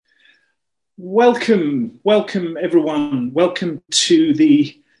Welcome everyone. Welcome to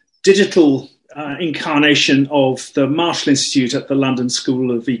the digital incarnation of the Marshall Institute at the London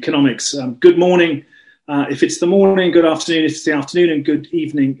School of Economics. Good morning if it's the morning, good afternoon if it's the afternoon, and good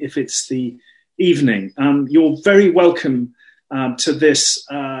evening if it's the evening. You're very welcome to this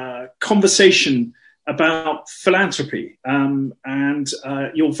conversation about philanthropy, and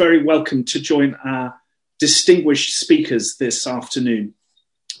you're very welcome to join our distinguished speakers this afternoon.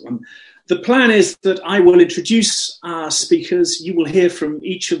 The plan is that I will introduce our speakers. You will hear from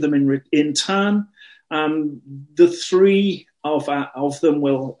each of them in turn. The three of them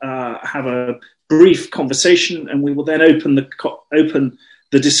will have a brief conversation, and we will then open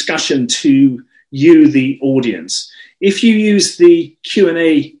the discussion to you, the audience. If you use the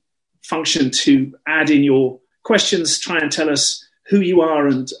Q&A function to add in your questions, try and tell us who you are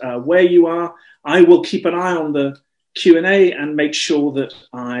and where you are. I will keep an eye on the Q&A and make sure that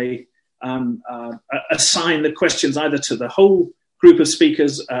I assign the questions either to the whole group of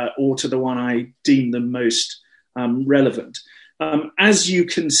speakers or to the one I deem the most relevant. As you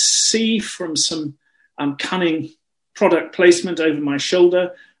can see from some cunning product placement over my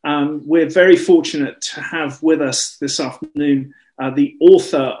shoulder, we're very fortunate to have with us this afternoon the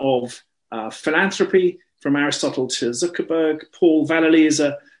author of Philanthropy, From Aristotle to Zuckerberg. Paul Vallely is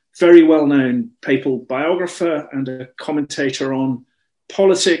a very well-known papal biographer and a commentator on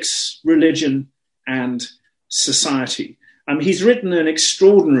politics, religion, and society. He's written an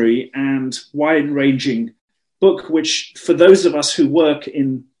extraordinary and wide-ranging book, which, for those of us who work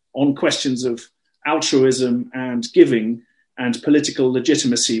on questions of altruism and giving and political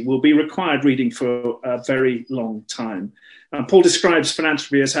legitimacy, will be required reading for a very long time. Paul describes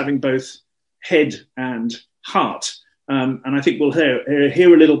philanthropy as having both head and heart, and I think we'll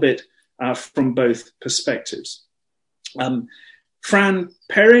hear a little bit from both perspectives. Fran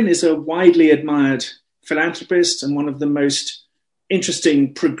Perrin is a widely admired philanthropist and one of the most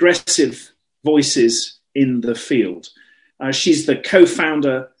interesting progressive voices in the field. She's the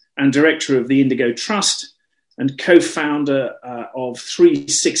co-founder and director of the Indigo Trust and co-founder of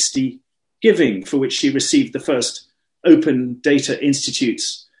 360 Giving, for which she received the first Open Data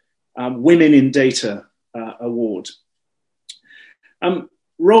Institute's Women in Data Award.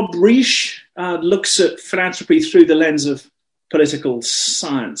 Rob Reich looks at philanthropy through the lens of political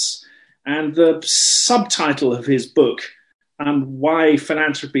science, and the subtitle of his book, Why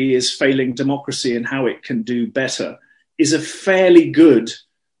Philanthropy is Failing Democracy and How It Can Do Better, is a fairly good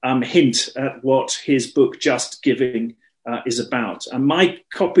hint at what his book Just Giving is about. And my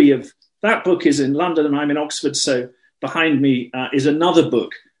copy of that book is in London and I'm in Oxford, so behind me is another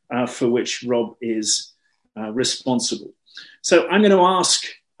book for which Rob is responsible. So I'm going to ask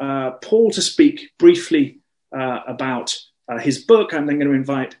Paul to speak briefly about his book. I'm then going to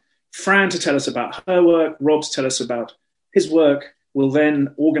invite Fran to tell us about her work, Rob to tell us about his work. We'll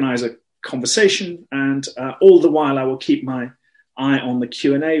then organise a conversation, and all the while I will keep my eye on the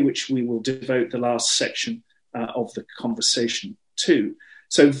Q&A, which we will devote the last section of the conversation to.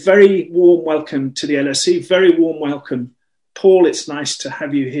 So very warm welcome to the LSE, very warm welcome, Paul. It's nice to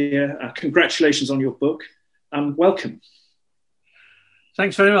have you here. Congratulations on your book. Welcome.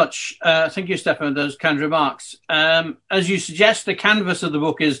 Thanks very much. Thank you, Stefan, for those kind remarks. As you suggest, the canvas of the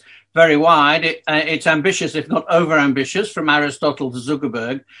book is very wide. It's ambitious, if not over-ambitious, from Aristotle to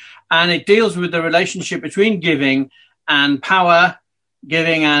Zuckerberg. And it deals with the relationship between giving and power,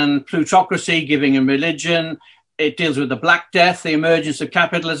 giving and plutocracy, giving and religion. It deals with the Black Death, the emergence of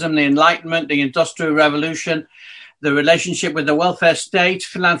capitalism, the Enlightenment, the Industrial Revolution, the relationship with the welfare state,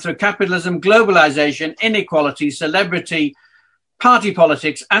 philanthrocapitalism, globalization, inequality, celebrity, party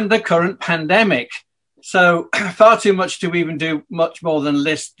politics, and the current pandemic. So far too much to even do much more than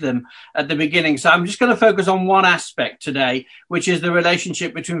list them at the beginning. So I'm just going to focus on one aspect today, which is the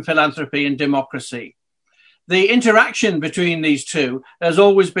relationship between philanthropy and democracy. The interaction between these two has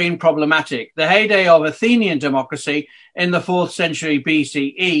always been problematic. The heyday of Athenian democracy in the 4th century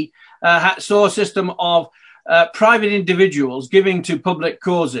BCE saw a system of private individuals giving to public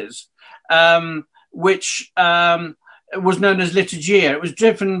causes, which was known as liturgia. It was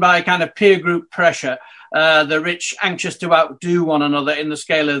driven by a kind of peer group pressure, the rich anxious to outdo one another in the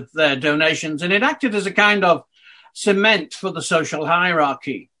scale of their donations, and it acted as a kind of cement for the social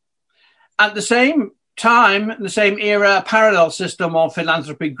hierarchy. At the same time, in the same era, a parallel system of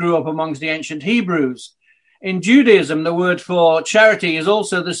philanthropy grew up amongst the ancient Hebrews. In Judaism, the word for charity is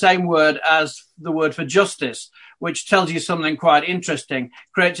also the same word as the word for justice, which tells you something quite interesting,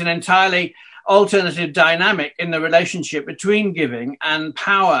 creates an entirely alternative dynamic in the relationship between giving and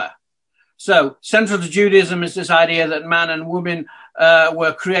power. So central to Judaism is this idea that man and woman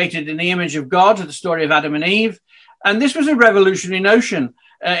were created in the image of God, the story of Adam and Eve. And this was a revolutionary notion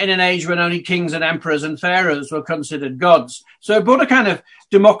in an age when only kings and emperors and pharaohs were considered gods. So it brought a kind of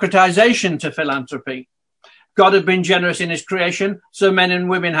democratization to philanthropy. God had been generous in his creation, so men and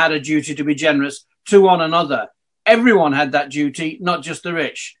women had a duty to be generous to one another. Everyone had that duty, not just the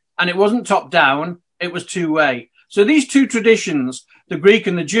rich. And it wasn't top down, it was two-way. So these two traditions, the Greek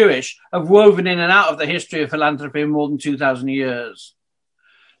and the Jewish, have woven in and out of the history of philanthropy for more than 2,000 years.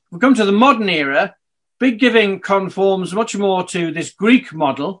 We come to the modern era. Big giving conforms much more to this Greek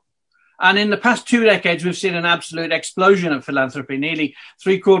model. And in the past 2 decades, we've seen an absolute explosion of philanthropy. Nearly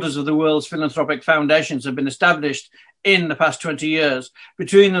 3/4 of the world's philanthropic foundations have been established in the past 20 years.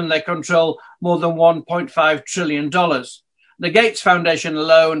 Between them, they control more than $1.5 trillion. The Gates Foundation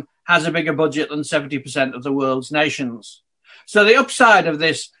alone has a bigger budget than 70% of the world's nations. So the upside of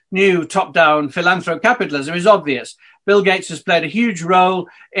this new top-down philanthrocapitalism is obvious. Bill Gates has played a huge role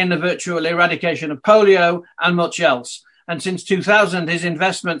in the virtual eradication of polio and much else. And since 2000, his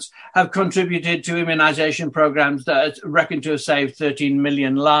investments have contributed to immunization programs that are reckoned to have saved 13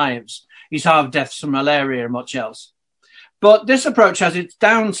 million lives. He's halved deaths from malaria and much else. But this approach has its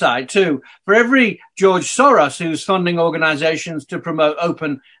downside too. For every George Soros who's funding organizations to promote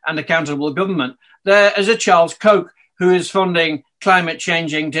open and accountable government, there is a Charles Koch who is funding climate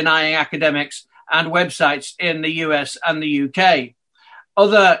changing, denying academics and websites in the US and the UK.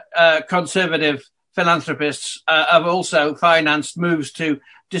 Other conservative philanthropists have also financed moves to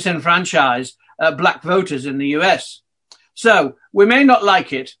disenfranchise black voters in the US. So we may not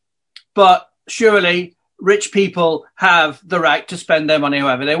like it, but surely rich people have the right to spend their money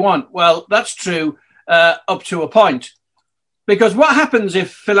however they want. Well, that's true up to a point. Because what happens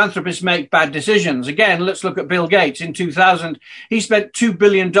if philanthropists make bad decisions? Again, let's look at Bill Gates. In 2000, he spent $2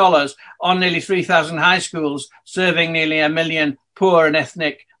 billion on nearly 3,000 high schools, serving nearly 1 million poor and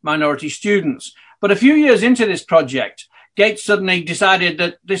ethnic minority students. But a few years into this project, Gates suddenly decided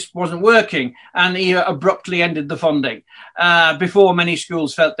that this wasn't working, and he abruptly ended the funding before many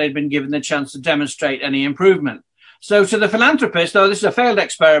schools felt they'd been given the chance to demonstrate any improvement. So to the philanthropist, though this is a failed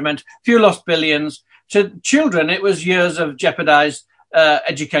experiment, few lost billions. To children, it was years of jeopardized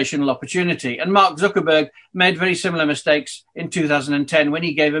educational opportunity. And Mark Zuckerberg made very similar mistakes in 2010 when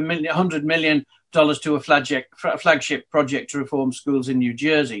he gave $100 million to a flagship project to reform schools in New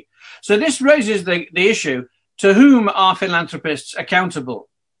Jersey. So this raises the issue, to whom are philanthropists accountable?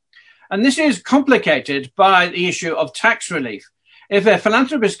 And this is complicated by the issue of tax relief. If a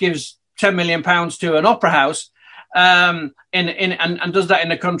philanthropist gives £10 million to an opera house, and does that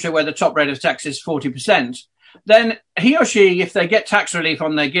in a country where the top rate of tax is 40%, then he or she, if they get tax relief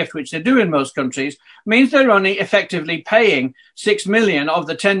on their gift, which they do in most countries, means they're only effectively paying 6 million of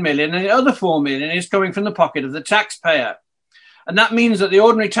the 10 million, and the other 4 million is coming from the pocket of the taxpayer. And that means that the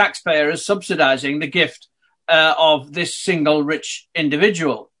ordinary taxpayer is subsidizing the gift of this single rich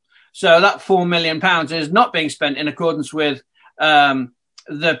individual. So that £4 million is not being spent in accordance with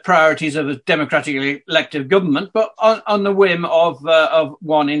the priorities of a democratically elected government, but on the whim of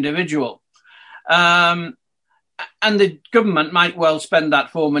one individual. And the government might well spend that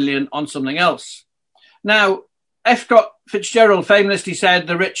 4 million on something else. Now, F. Scott Fitzgerald famously said,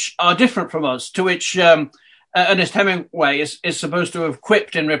 "The rich are different from us," to which Ernest Hemingway is supposed to have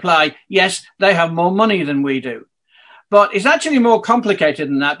quipped in reply, "Yes, they have more money than we do." But it's actually more complicated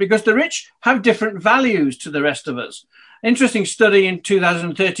than that, because the rich have different values to the rest of us. Interesting study in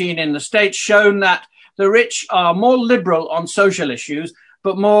 2013 in the States shown that the rich are more liberal on social issues,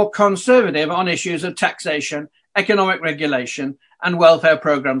 but more conservative on issues of taxation, economic regulation, and welfare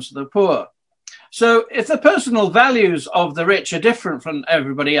programs for the poor. So if the personal values of the rich are different from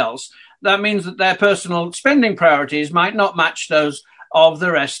everybody else, that means that their personal spending priorities might not match those of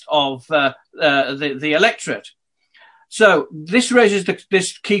the rest of the electorate. So this raises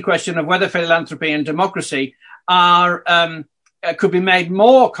this key question of whether philanthropy and democracy could be made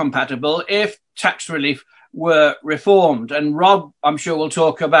more compatible if tax relief were reformed. And Rob, I'm sure, will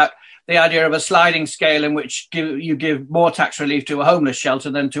talk about the idea of a sliding scale in which you give more tax relief to a homeless shelter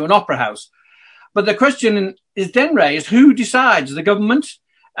than to an opera house. But the question is then raised, who decides? The government?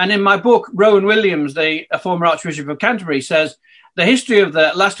 And in my book, Rowan Williams, a former Archbishop of Canterbury, says the history of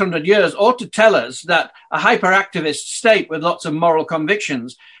the last 100 years ought to tell us that a hyperactivist state with lots of moral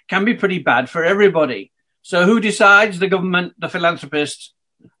convictions can be pretty bad for everybody. So who decides? The government, the philanthropist?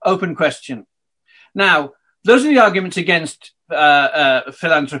 Open question. Now, those are the arguments against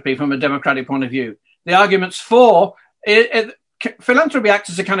philanthropy from a democratic point of view. The arguments for philanthropy acts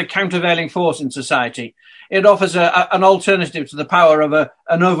as a kind of countervailing force in society. It offers an alternative to the power of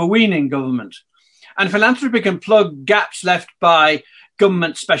an overweening government. And philanthropy can plug gaps left by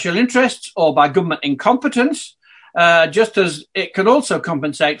government special interests or by government incompetence, just as it can also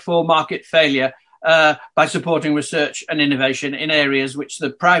compensate for market failure by supporting research and innovation in areas which the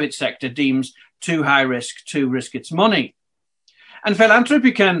private sector deems too high risk to risk its money. And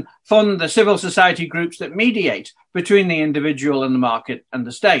philanthropy can fund the civil society groups that mediate between the individual and the market and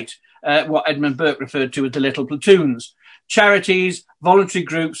the state, what Edmund Burke referred to as the little platoons. Charities, voluntary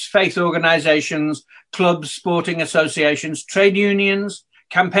groups, faith organisations, clubs, sporting associations, trade unions,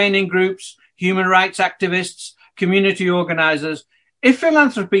 campaigning groups, human rights activists, community organisers. If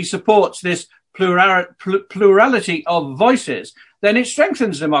philanthropy supports this plurality of voices, then it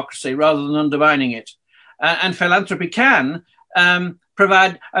strengthens democracy rather than undermining it. And philanthropy can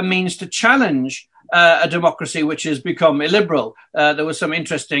provide a means to challenge a democracy which has become illiberal. There was some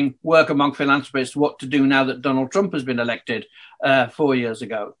interesting work among philanthropists what to do now that Donald Trump has been elected 4 years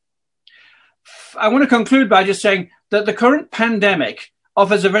ago. I want to conclude by just saying that the current pandemic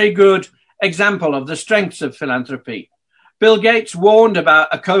offers a very good example of the strengths of philanthropy. Bill Gates warned about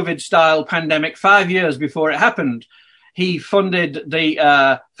a COVID-style pandemic 5 years before it happened. He funded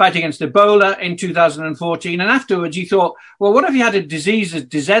the fight against Ebola in 2014. And afterwards he thought, well, what if you had a disease as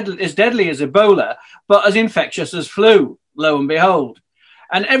deadly as Ebola, but as infectious as flu? Lo and behold.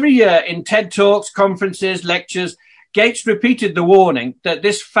 And every year in TED Talks, conferences, lectures, Gates repeated the warning that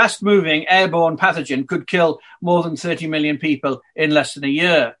this fast-moving airborne pathogen could kill more than 30 million people in less than a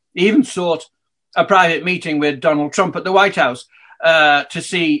year. He even sought a private meeting with Donald Trump at the White House to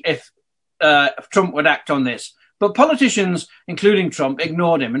see if Trump would act on this. But politicians, including Trump,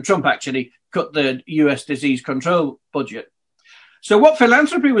 ignored him, and Trump actually cut the US disease control budget. So what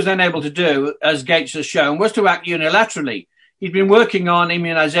philanthropy was then able to do, as Gates has shown, was to act unilaterally. He'd been working on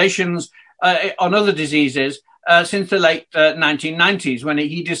immunizations on other diseases since the late 1990s, when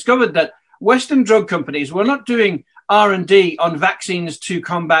he discovered that Western drug companies were not doing R&D on vaccines to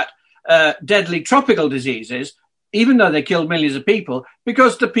combat deadly tropical diseases, even though they killed millions of people,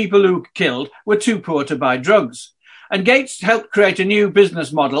 because the people who killed were too poor to buy drugs. And Gates helped create a new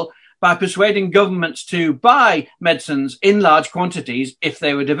business model by persuading governments to buy medicines in large quantities if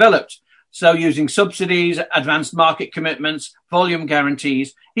they were developed. So using subsidies, advanced market commitments, volume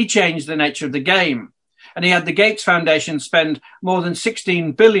guarantees, he changed the nature of the game. And he had the Gates Foundation spend more than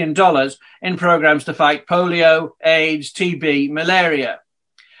 $16 billion in programs to fight polio, AIDS, TB, malaria.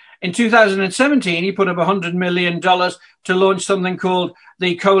 In 2017, he put up $100 million to launch something called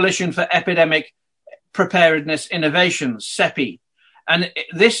the Coalition for Epidemic Preparedness Innovations, CEPI. And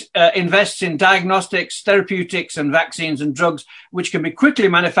this invests in diagnostics, therapeutics, and vaccines and drugs, which can be quickly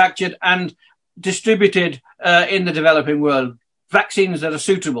manufactured and distributed in the developing world. Vaccines that are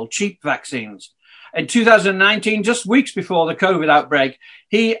suitable, cheap vaccines. In 2019, just weeks before the COVID outbreak,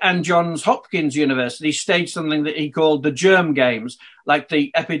 he and Johns Hopkins University staged something that he called the Germ Games, like the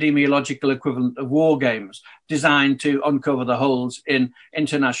epidemiological equivalent of war games, designed to uncover the holes in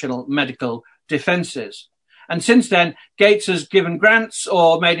international medical defenses. And since then, Gates has given grants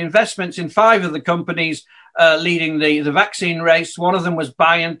or made investments in 5 of the companies leading the vaccine race. One of them was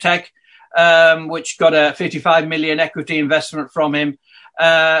BioNTech, which got a 55 million equity investment from him.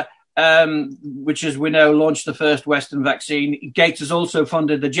 Which, as we know, launched the first Western vaccine. Gates has also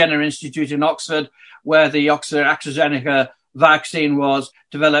funded the Jenner Institute in Oxford, where the Oxford AstraZeneca vaccine was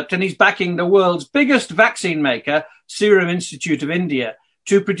developed. And he's backing the world's biggest vaccine maker, Serum Institute of India,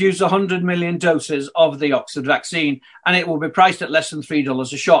 to produce 100 million doses of the Oxford vaccine. And it will be priced at less than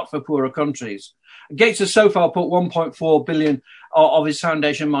 $3 a shot for poorer countries. Gates has so far put 1.4 billion of his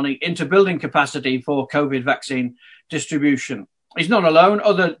foundation money into building capacity for COVID vaccine distribution. He's not alone.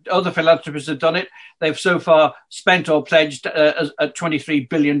 Other philanthropists have done it. They've so far spent or pledged $23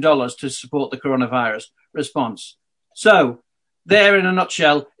 billion to support the coronavirus response. So there, in a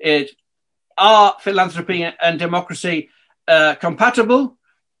nutshell, are philanthropy and democracy compatible?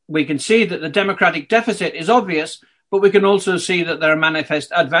 We can see that the democratic deficit is obvious, but we can also see that there are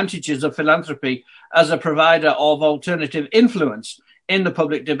manifest advantages of philanthropy as a provider of alternative influence in the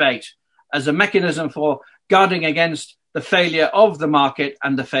public debate, as a mechanism for guarding against the failure of the market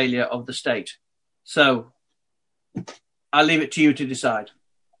and the failure of the state. So I'll leave it to you to decide.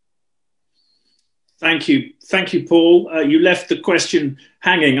 Thank you. Thank you, Paul. You left the question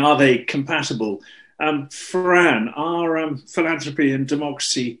hanging, are they compatible? Fran, are philanthropy and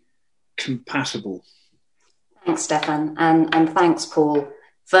democracy compatible? Thanks, Stefan. And thanks, Paul,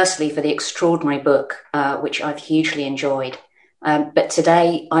 firstly, for the extraordinary book, which I've hugely enjoyed. But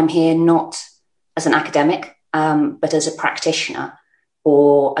today I'm here not as an academic, but as a practitioner,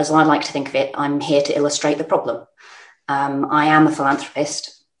 or as I like to think of it, I'm here to illustrate the problem. I am a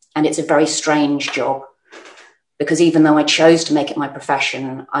philanthropist. And it's a very strange job, because even though I chose to make it my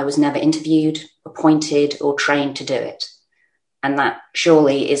profession, I was never interviewed, appointed, or trained to do it. And that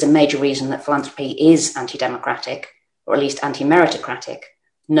surely is a major reason that philanthropy is anti-democratic, or at least anti-meritocratic.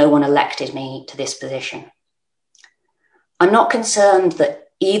 No one elected me to this position. I'm not concerned that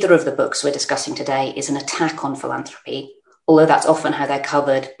either of the books we're discussing today is an attack on philanthropy, although that's often how they're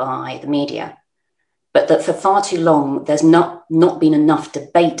covered by the media. But that for far too long, there's not been enough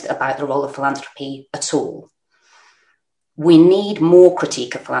debate about the role of philanthropy at all. We need more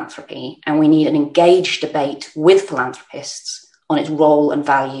critique of philanthropy, and we need an engaged debate with philanthropists on its role and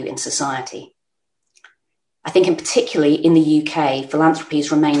value in society. I think in particularly in the UK,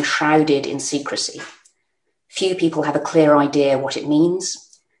 philanthropies remain shrouded in secrecy. Few people have a clear idea what it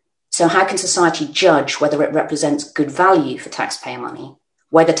means. So how can society judge whether it represents good value for taxpayer money,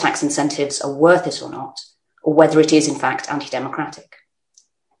 whether tax incentives are worth it or not, or whether it is in fact anti-democratic?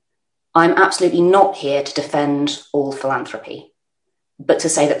 I'm absolutely not here to defend all philanthropy, but to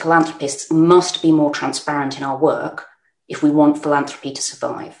say that philanthropists must be more transparent in our work if we want philanthropy to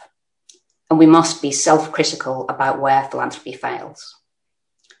survive. And we must be self-critical about where philanthropy fails.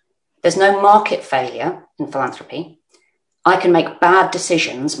 There's no market failure in philanthropy. I can make bad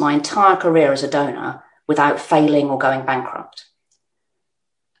decisions my entire career as a donor without failing or going bankrupt.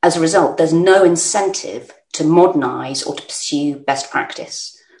 As a result, there's no incentive to modernize or to pursue best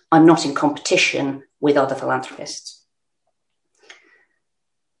practice. I'm not in competition with other philanthropists.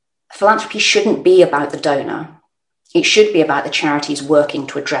 Philanthropy shouldn't be about the donor. It should be about the charities working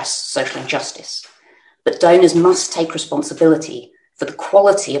to address social injustice. But donors must take responsibility for the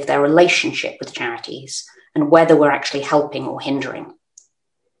quality of their relationship with charities and whether we're actually helping or hindering.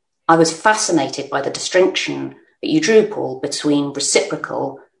 I was fascinated by the distinction that you drew, Paul, between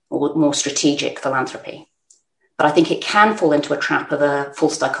reciprocal or more strategic philanthropy. But I think it can fall into a trap of a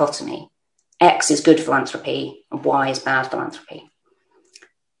false dichotomy. X is good philanthropy and Y is bad philanthropy.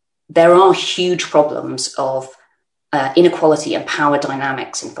 There are huge problems of inequality and power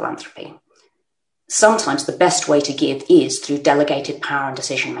dynamics in philanthropy. Sometimes the best way to give is through delegated power and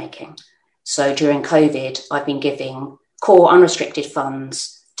decision making. So during COVID, I've been giving core unrestricted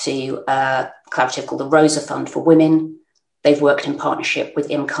funds to a collaborative called the Rosa Fund for Women. They've worked in partnership with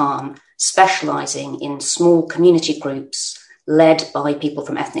IMCAN, specialising in small community groups led by people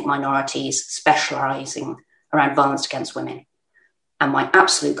from ethnic minorities, specialising around violence against women. And my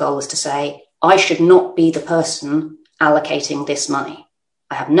absolute goal is to say, I should not be the person allocating this money.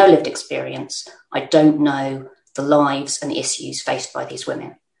 I have no lived experience. I don't know the lives and the issues faced by these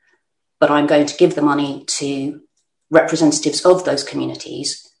women. But I'm going to give the money to representatives of those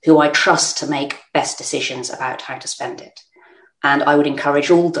communities who I trust to make best decisions about how to spend it. And I would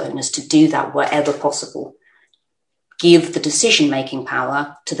encourage all donors to do that wherever possible. Give the decision-making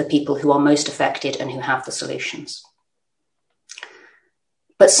power to the people who are most affected and who have the solutions.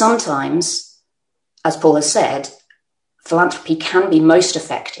 But sometimes, as Paul has said, philanthropy can be most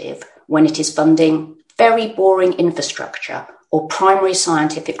effective when it is funding very boring infrastructure or primary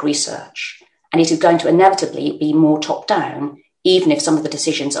scientific research, and it is going to inevitably be more top-down, even if some of the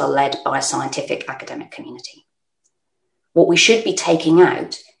decisions are led by a scientific academic community. What we should be taking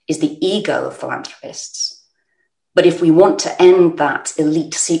out is the ego of philanthropists. But if we want to end that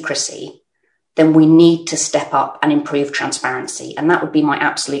elite secrecy, then we need to step up and improve transparency. And that would be my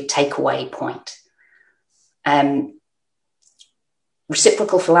absolute takeaway point.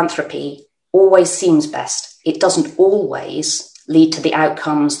 Reciprocal philanthropy always seems best. It doesn't always lead to the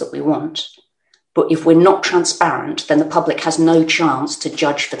outcomes that we want. But if we're not transparent, then the public has no chance to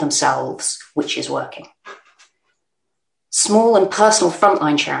judge for themselves which is working. Small and personal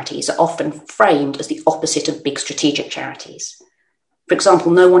frontline charities are often framed as the opposite of big strategic charities. For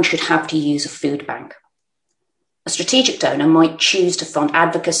example, no one should have to use a food bank. A strategic donor might choose to fund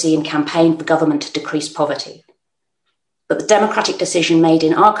advocacy and campaign for government to decrease poverty. But the democratic decision made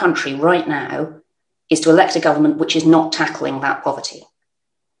in our country right now is to elect a government which is not tackling that poverty.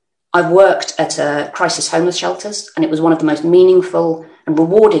 I've worked at crisis homeless shelters, and it was one of the most meaningful and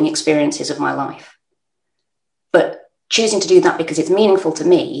rewarding experiences of my life. But choosing to do that because it's meaningful to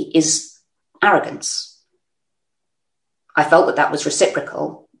me is arrogance. I felt that that was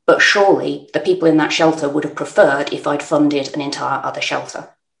reciprocal, but surely the people in that shelter would have preferred if I'd funded an entire other shelter.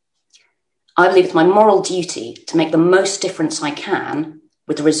 I believe it's my moral duty to make the most difference I can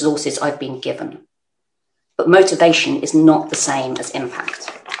with the resources I've been given. But motivation is not the same as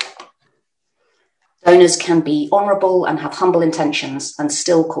impact. Donors can be honourable and have humble intentions and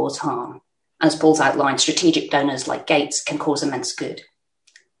still cause harm. As Paul's outlined, strategic donors like Gates can cause immense good.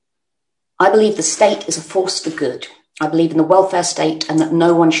 I believe the state is a force for good, I believe in the welfare state and that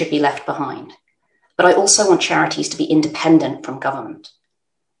no one should be left behind. But I also want charities to be independent from government.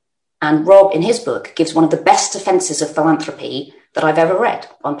 And Rob, in his book, gives one of the best defences of philanthropy that I've ever read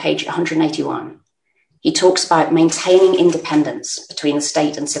on page 181. He talks about maintaining independence between the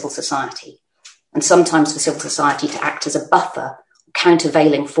state and civil society, and sometimes for civil society to act as a buffer,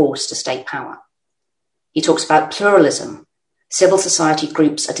 countervailing force to state power. He talks about pluralism. Civil society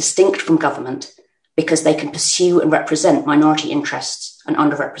groups are distinct from government because they can pursue and represent minority interests and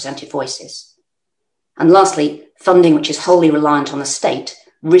underrepresented voices. And lastly, funding which is wholly reliant on the state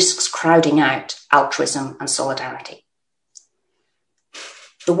risks crowding out altruism and solidarity.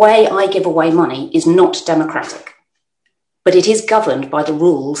 The way I give away money is not democratic, but it is governed by the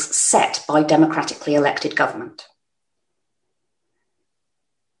rules set by democratically elected government.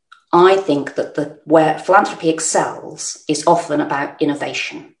 I think that where philanthropy excels is often about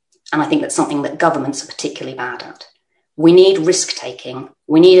innovation, and I think that's something that governments are particularly bad at. We need risk-taking,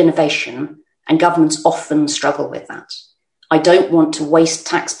 we need innovation, and governments often struggle with that. I don't want to waste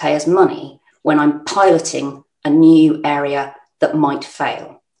taxpayers' money when I'm piloting a new area that might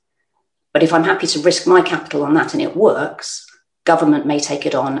fail. But if I'm happy to risk my capital on that and it works, government may take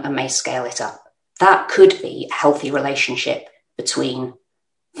it on and may scale it up. That could be a healthy relationship between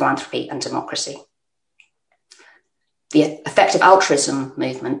philanthropy and democracy. The effective altruism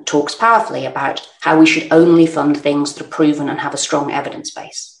movement talks powerfully about how we should only fund things that are proven and have a strong evidence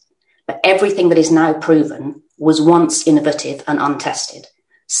base. But everything that is now proven was once innovative and untested.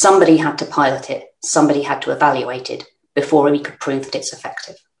 Somebody had to pilot it, somebody had to evaluate it before we could prove that it's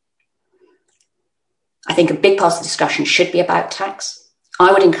effective. I think a big part of the discussion should be about tax.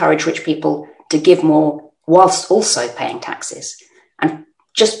 I would encourage rich people to give more whilst also paying taxes, and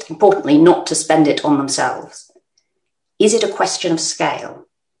just importantly, not to spend it on themselves. Is it a question of scale?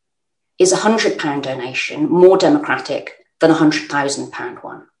 Is a £100 donation more democratic than a £100,000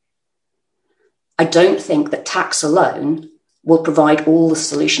 one? I don't think that tax alone will provide all the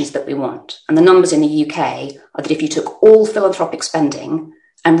solutions that we want. And the numbers in the UK are that if you took all philanthropic spending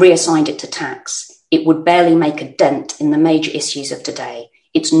and reassigned it to tax, it would barely make a dent in the major issues of today.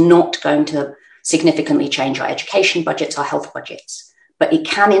 It's not going to significantly change our education budgets, our health budgets, but it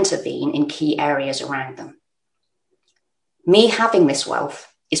can intervene in key areas around them. Me having this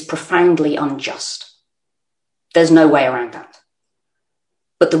wealth is profoundly unjust. There's no way around that.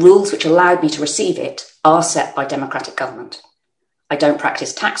 But the rules which allowed me to receive it are set by democratic government. I don't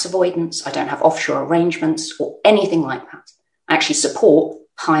practice tax avoidance, I don't have offshore arrangements or anything like that. I actually support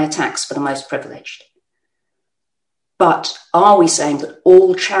higher tax for the most privileged. But are we saying that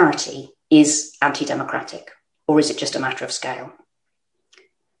all charity is anti-democratic, or is it just a matter of scale?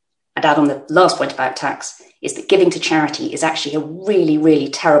 I'd add on the last point about tax is that giving to charity is actually a really, really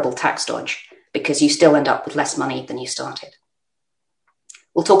terrible tax dodge because you still end up with less money than you started.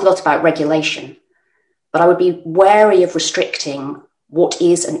 We'll talk a lot about regulation, but I would be wary of restricting what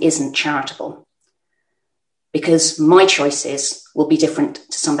is and isn't charitable because my choices will be different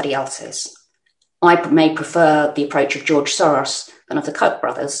to somebody else's. I may prefer the approach of George Soros than of the Koch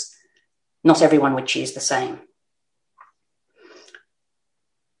brothers. Not everyone would choose the same.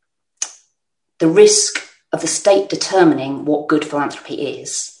 The risk of the state determining what good philanthropy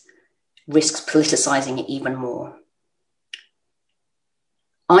is risks politicizing it even more.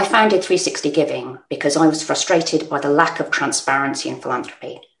 I founded 360 Giving because I was frustrated by the lack of transparency in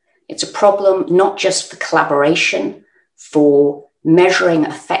philanthropy. It's a problem not just for collaboration, for measuring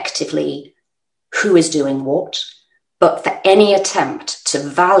effectively who is doing what, but for any attempt to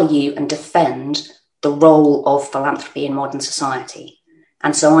value and defend the role of philanthropy in modern society.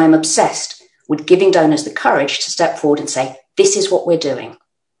 And so I'm obsessed with giving donors the courage to step forward and say, this is what we're doing.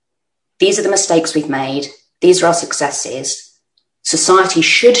 These are the mistakes we've made. These are our successes. Society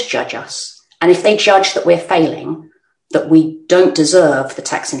should judge us. And if they judge that we're failing, that we don't deserve the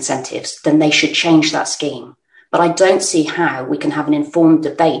tax incentives, then they should change that scheme. But I don't see how we can have an informed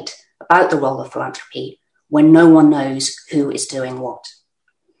debate about the role of philanthropy when no one knows who is doing what.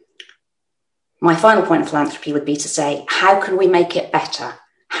 My final point of philanthropy would be to say, how can we make it better?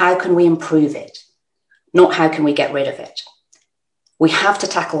 How can we improve it? Not how can we get rid of it? We have to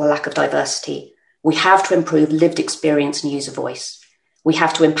tackle the lack of diversity. We have to improve lived experience and user voice. We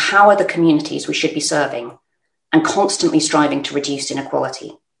have to empower the communities we should be serving and constantly striving to reduce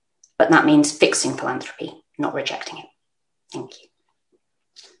inequality. But that means fixing philanthropy, not rejecting it. Thank you.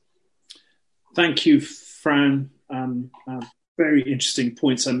 Thank you, Fran. Very interesting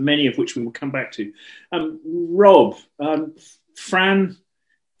points, and many of which we will come back to. Rob, Fran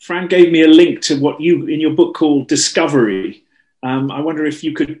gave me a link to what you, in your book, called Discovery, I wonder if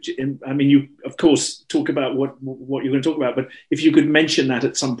you could, I mean, you, of course, talk about what you're going to talk about, but if you could mention that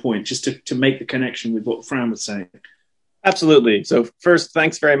at some point, just to make the connection with what Fran was saying. Absolutely. So first,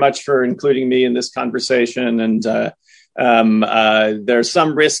 thanks very much for including me in this conversation. And there's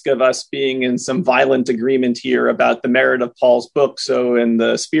some risk of us being in some violent agreement here about the merit of Paul's book. So in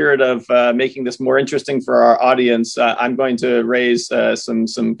the spirit of making this more interesting for our audience, I'm going to raise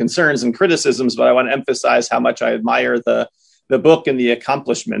some concerns and criticisms, but I want to emphasize how much I admire the book and the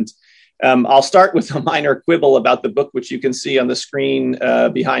accomplishment. I'll start with a minor quibble about the book, which you can see on the screen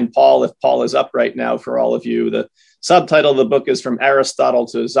behind Paul, if Paul is up right now for all of you. The subtitle of the book is From Aristotle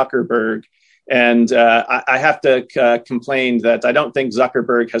to Zuckerberg. And I have to complain that I don't think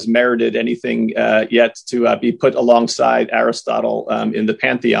Zuckerberg has merited anything yet to be put alongside Aristotle in the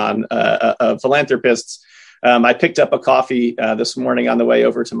pantheon of philanthropists. I picked up a coffee this morning on the way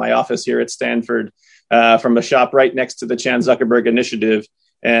over to my office here at Stanford from a shop right next to the Chan Zuckerberg Initiative.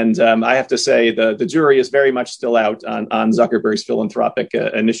 And I have to say the jury is very much still out on Zuckerberg's philanthropic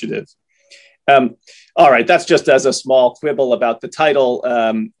initiative. All right, that's just as a small quibble about the title.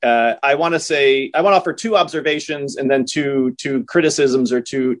 I want to offer two observations and then two criticisms or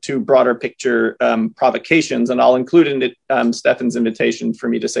two broader picture provocations, and I'll include in it Stefan's invitation for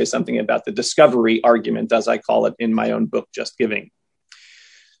me to say something about the discovery argument, as I call it in my own book, Just Giving.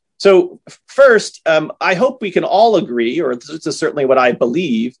 So first, I hope we can all agree, or this is certainly what I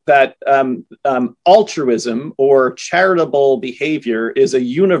believe, that altruism or charitable behavior is a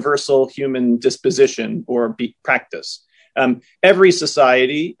universal human disposition or practice. Every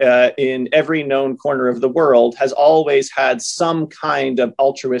society in every known corner of the world has always had some kind of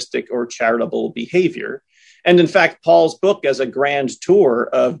altruistic or charitable behavior. And in fact, Paul's book as a grand tour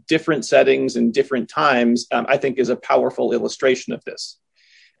of different settings and different times, I think is a powerful illustration of this.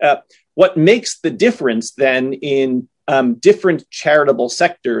 What makes the difference then in different charitable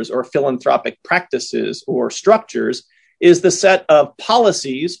sectors or philanthropic practices or structures is the set of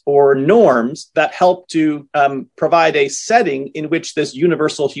policies or norms that help to provide a setting in which this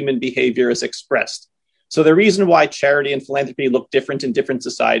universal human behavior is expressed. So the reason why charity and philanthropy look different in different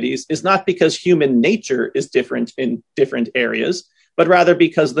societies is not because human nature is different in different areas, but rather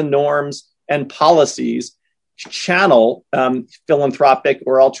because the norms and policies channel philanthropic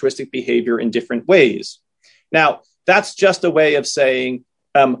or altruistic behavior in different ways. Now, that's just a way of saying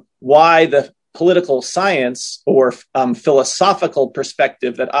why the political science or philosophical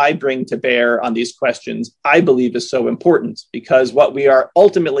perspective that I bring to bear on these questions, I believe is so important, because what we are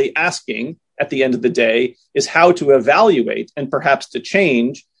ultimately asking at the end of the day is how to evaluate and perhaps to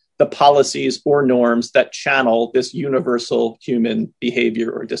change the policies or norms that channel this universal human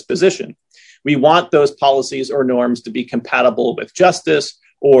behavior or disposition. We want those policies or norms to be compatible with justice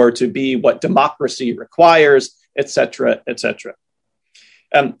or to be what democracy requires, et cetera, et cetera.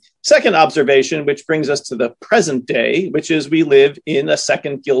 Second observation, which brings us to the present day, which is we live in a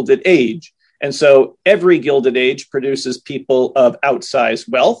second Gilded Age. And so every Gilded Age produces people of outsized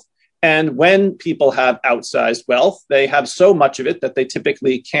wealth. And when people have outsized wealth, they have so much of it that they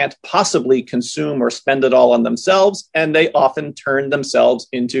typically can't possibly consume or spend it all on themselves. And they often turn themselves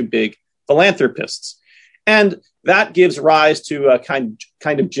into big philanthropists. And that gives rise to a kind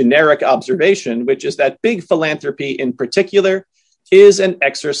of generic observation, which is that big philanthropy in particular is an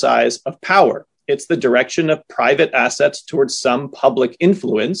exercise of power. It's the direction of private assets towards some public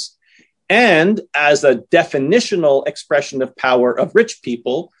influence. And as a definitional expression of power of rich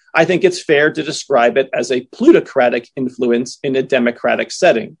people, I think it's fair to describe it as a plutocratic influence in a democratic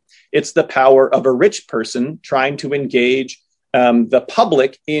setting. It's the power of a rich person trying to engage the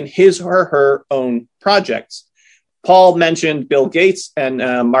public in his or her own projects. Paul mentioned Bill Gates and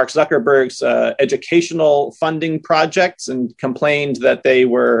Mark Zuckerberg's educational funding projects and complained that they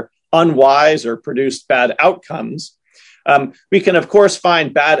were unwise or produced bad outcomes. We can, of course,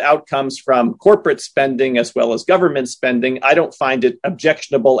 find bad outcomes from corporate spending as well as government spending. I don't find it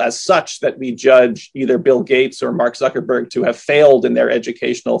objectionable as such that we judge either Bill Gates or Mark Zuckerberg to have failed in their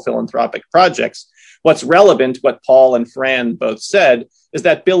educational philanthropic projects. What's relevant, what Paul and Fran both said, is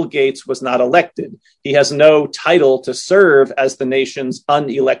that Bill Gates was not elected. He has no title to serve as the nation's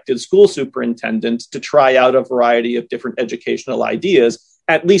unelected school superintendent to try out a variety of different educational ideas,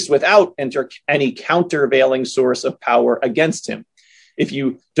 at least without any countervailing source of power against him. If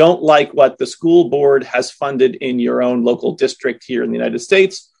you don't like what the school board has funded in your own local district here in the United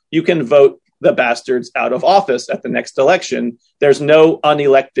States, you can vote the bastards out of office at the next election. There's no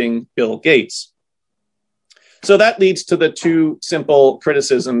unelecting Bill Gates. So that leads to the two simple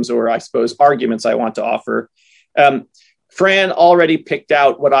criticisms, or I suppose arguments I want to offer. Fran already picked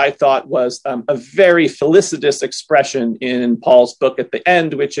out what I thought was a very felicitous expression in Paul's book at the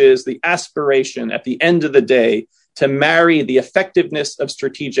end, which is the aspiration at the end of the day to marry the effectiveness of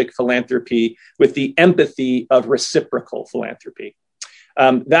strategic philanthropy with the empathy of reciprocal philanthropy.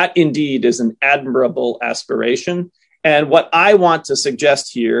 That indeed is an admirable aspiration. And what I want to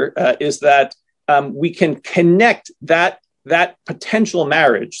suggest here is that we can connect that potential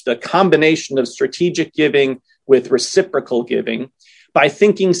marriage, the combination of strategic giving with reciprocal giving, by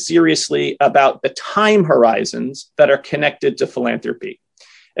thinking seriously about the time horizons that are connected to philanthropy.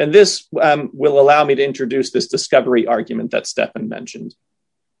 And this will allow me to introduce this discovery argument that Stefan mentioned.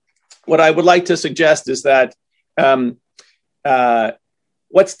 What I would like to suggest is that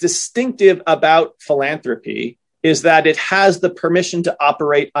what's distinctive about philanthropy is that it has the permission to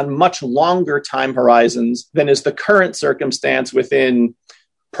operate on much longer time horizons than is the current circumstance within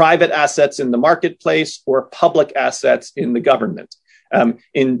private assets in the marketplace or public assets in the government.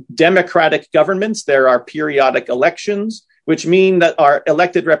 In democratic governments, there are periodic elections, which mean that our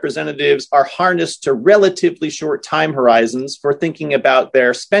elected representatives are harnessed to relatively short time horizons for thinking about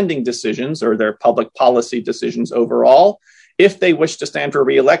their spending decisions or their public policy decisions overall. If they wish to stand for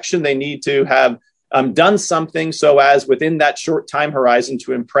re-election, they need to have done something so as within that short time horizon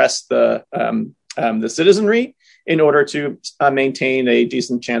to impress the citizenry in order to maintain a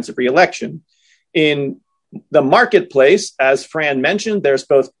decent chance of re-election. In the marketplace, as Fran mentioned, there's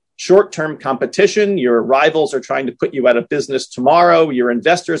both short-term competition. Your rivals are trying to put you out of business tomorrow. Your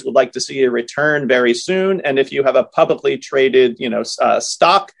investors would like to see a return very soon. And if you have a publicly traded,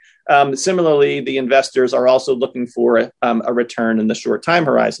 stock, similarly, the investors are also looking for a return in the short time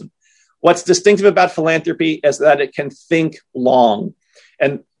horizon. What's distinctive about philanthropy is that it can think long.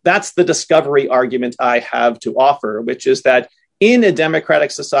 And that's the discovery argument I have to offer, which is that in a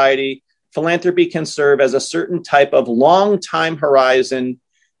democratic society, philanthropy can serve as a certain type of long time horizon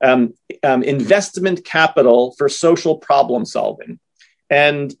investment capital for social problem solving.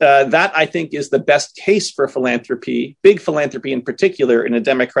 And that, I think, is the best case for philanthropy, big philanthropy in particular, in a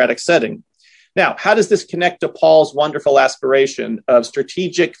democratic setting. Now, how does this connect to Paul's wonderful aspiration of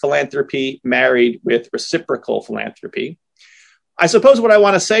strategic philanthropy married with reciprocal philanthropy? I suppose what I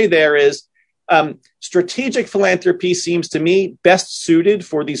want to say there is strategic philanthropy seems to me best suited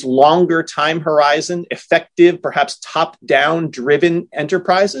for these longer time horizon, effective, perhaps top-down driven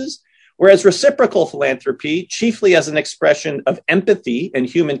enterprises, whereas reciprocal philanthropy, chiefly as an expression of empathy and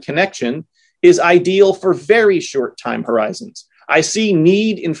human connection, is ideal for very short time horizons. I see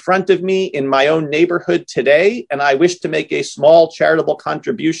need in front of me in my own neighborhood today, and I wish to make a small charitable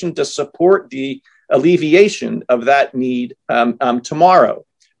contribution to support the alleviation of that need tomorrow.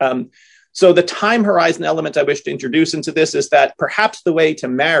 So the time horizon element I wish to introduce into this is that perhaps the way to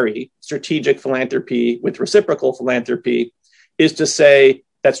marry strategic philanthropy with reciprocal philanthropy is to say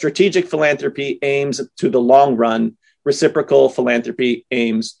that strategic philanthropy aims to the long run, reciprocal philanthropy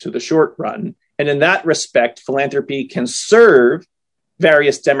aims to the short run. And in that respect, philanthropy can serve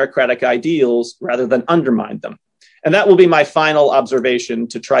various democratic ideals rather than undermine them. And that will be my final observation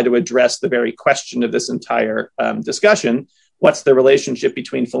to try to address the very question of this entire discussion. What's the relationship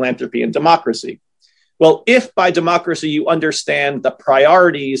between philanthropy and democracy? Well, if by democracy you understand the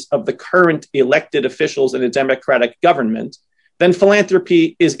priorities of the current elected officials in a democratic government, then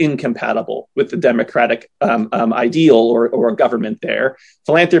philanthropy is incompatible with the democratic ideal or government there.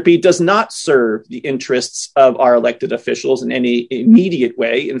 Philanthropy does not serve the interests of our elected officials in any immediate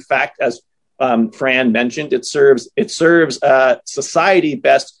way. In fact, as Fran mentioned, it serves society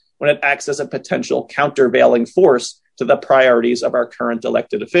best when it acts as a potential countervailing force to the priorities of our current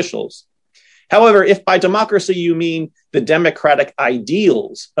elected officials. However, if by democracy you mean the democratic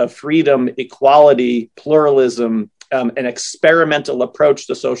ideals of freedom, equality, pluralism, an experimental approach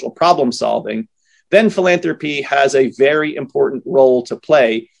to social problem solving, then philanthropy has a very important role to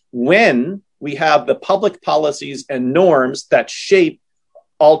play when we have the public policies and norms that shape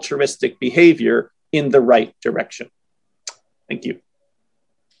altruistic behavior in the right direction. Thank you.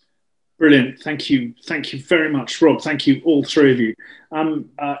 Brilliant. Thank you. Thank you very much, Rob. Thank you, all three of you.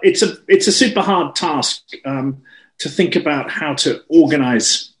 It's a super hard task to think about how to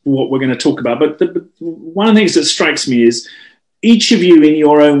organize what we're going to talk about. But one of the things that strikes me is each of you in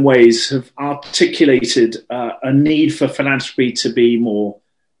your own ways have articulated a need for philanthropy to be more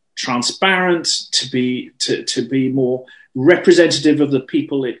transparent, to be more representative of the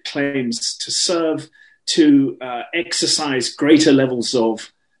people it claims to serve, to exercise greater levels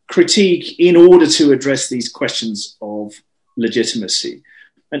of critique in order to address these questions of legitimacy.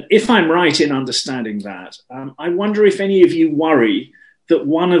 And if I'm right in understanding that, I wonder if any of you worry that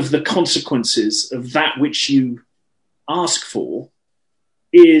one of the consequences of that which you ask for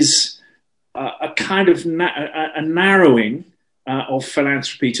is a kind of a narrowing of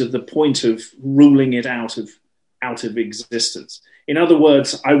philanthropy to the point of ruling it out of existence. In other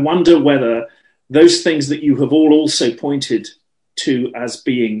words, I wonder whether those things that you have all also pointed to as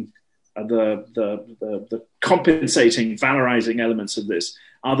being the compensating, valorizing elements of this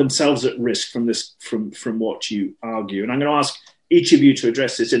are themselves at risk from what you argue. And I'm going to ask each of you to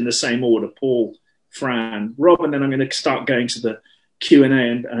address this in the same order: Paul, Fran, Rob, and then I'm going to start going to the Q&A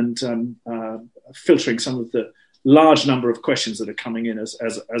and filtering some of the large number of questions that are coming in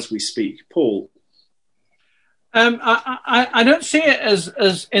as we speak. Paul. I don't see it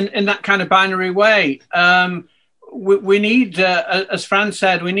as in that kind of binary way. We need, as Fran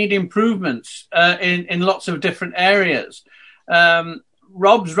said, we need improvements in lots of different areas.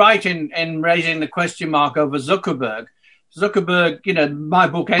 Rob's right in raising the question mark over Zuckerberg. Zuckerberg, my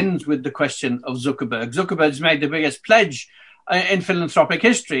book ends with the question of Zuckerberg. Zuckerberg's made the biggest pledge in philanthropic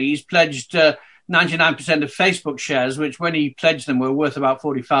history. He's pledged 99% of Facebook shares, which when he pledged them were worth about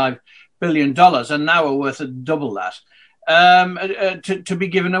 $45 billion, and now are worth double that, to be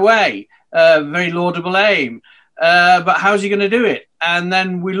given away. Very laudable aim. But how's he going to do it? And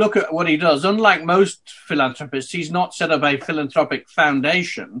then we look at what he does. Unlike most philanthropists, he's not set up a philanthropic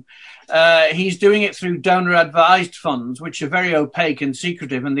foundation. He's doing it through donor-advised funds, which are very opaque and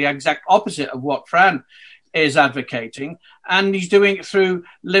secretive, and the exact opposite of what Fran is advocating. And he's doing it through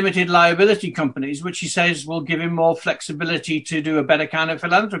limited liability companies, which he says will give him more flexibility to do a better kind of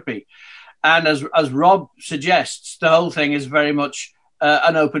philanthropy. And as Rob suggests, the whole thing is very much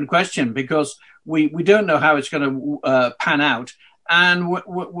an open question, because we don't know how it's going to pan out. And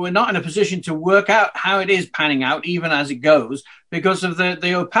we're not in a position to work out how it is panning out, even as it goes, because of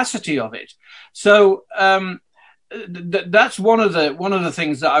the opacity of it. So that's one of the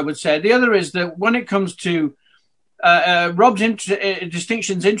things that I would say. The other is that when it comes to Rob's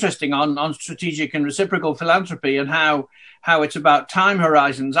distinction's interesting on strategic and reciprocal philanthropy and how it's about time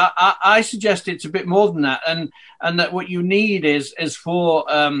horizons. I suggest it's a bit more than that, and that what you need is for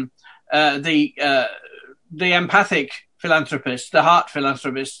the empathic philanthropists, the heart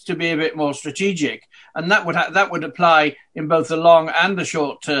philanthropists, to be a bit more strategic, and that would apply in both the long and the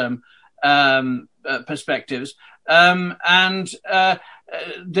short term perspectives,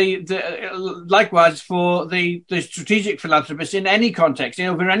 likewise for the strategic philanthropists in any context,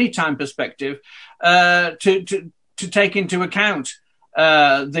 over any time perspective, to take into account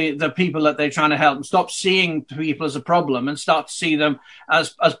the people that they're trying to help, and stop seeing people as a problem and start to see them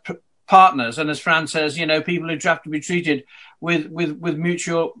as partners. And as Fran says, people who have to be treated with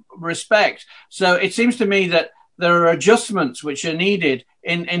mutual respect. So it seems to me that there are adjustments which are needed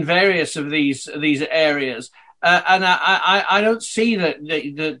in various of these areas. And I don't see that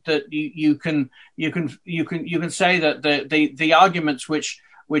you can say that the arguments which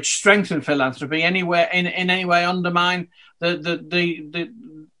strengthen philanthropy anywhere in any way undermine the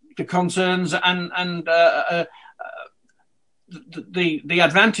concerns and the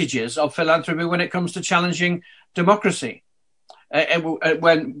advantages of philanthropy when it comes to challenging democracy.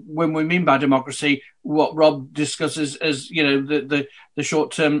 When we mean by democracy, what Rob discusses as the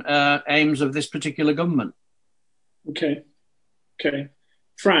short-term aims of this particular government. Okay.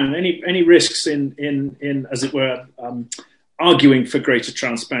 Fran, any risks in as it were, arguing for greater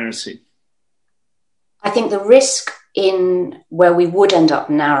transparency? I think the risk in where we would end up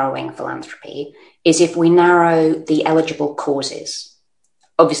narrowing philanthropy is if we narrow the eligible causes.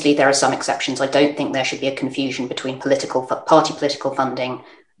 Obviously, there are some exceptions. I don't think there should be a confusion between party political funding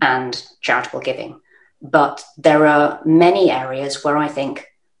and charitable giving. But there are many areas where I think,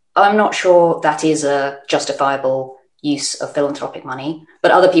 I'm not sure that is a justifiable use of philanthropic money,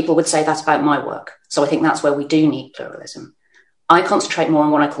 but other people would say that's about my work. So I think that's where we do need pluralism. I concentrate more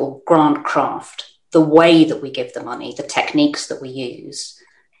on what I call grant craft, the way that we give the money, the techniques that we use.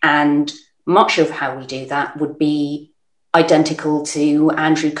 And much of how we do that would be identical to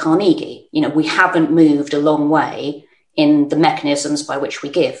Andrew Carnegie. We haven't moved a long way in the mechanisms by which we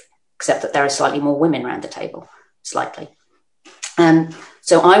give, except that there are slightly more women around the table, slightly.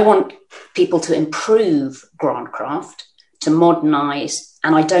 So I want people to improve grant craft, to modernize,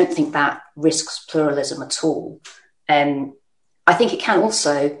 and I don't think that risks pluralism at all. I think it can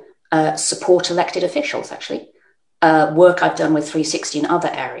also support elected officials, actually. Work I've done with 360 in other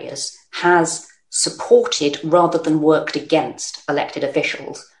areas has supported rather than worked against elected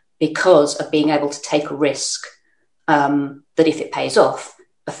officials because of being able to take a risk that if it pays off,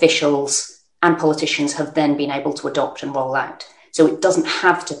 officials and politicians have then been able to adopt and roll out. So it doesn't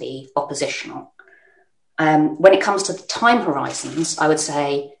have to be oppositional. When it comes to the time horizons, I would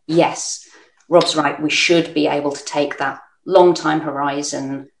say, yes, Rob's right, we should be able to take that long time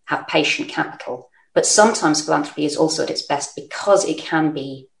horizon, have patient capital. But sometimes philanthropy is also at its best because it can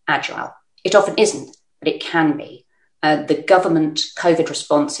be agile. It often isn't, but it can be. The government COVID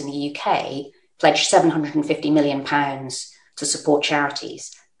response in the UK pledged £750 million to support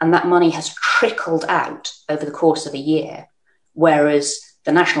charities. And that money has trickled out over the course of a year, whereas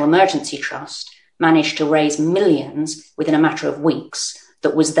the National Emergency Trust managed to raise millions within a matter of weeks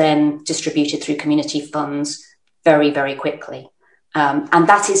that was then distributed through community funds very, very quickly. And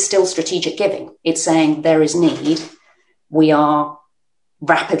that is still strategic giving. It's saying there is need. We are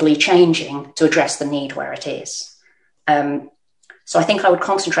rapidly changing to address the need where it is. So I think I would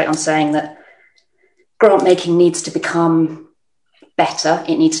concentrate on saying that grant making needs to become better.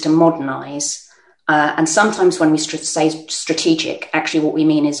 It needs to modernize. And sometimes when we say strategic, actually what we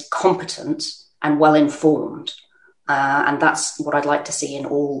mean is competent and well-informed. And that's what I'd like to see in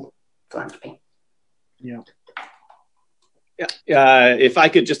all philanthropy. Yeah. If I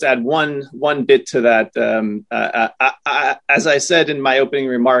could just add one bit to that, as I said in my opening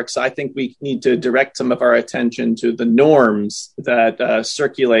remarks, I think we need to direct some of our attention to the norms that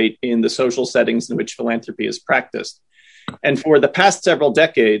circulate in the social settings in which philanthropy is practiced. And for the past several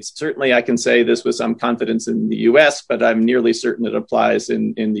decades, certainly I can say this with some confidence in the US, but I'm nearly certain it applies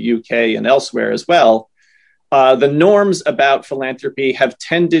in the UK and elsewhere as well. The norms about philanthropy have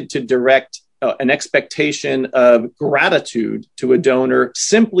tended to direct an expectation of gratitude to a donor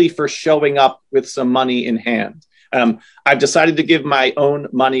simply for showing up with some money in hand. I've decided to give my own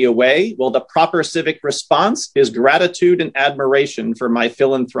money away. Well, the proper civic response is gratitude and admiration for my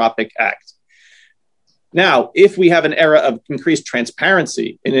philanthropic act. Now, if we have an era of increased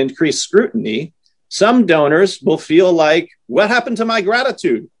transparency and increased scrutiny, some donors will feel like, what happened to my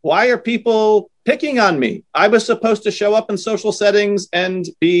gratitude? Why are people picking on me? I was supposed to show up in social settings and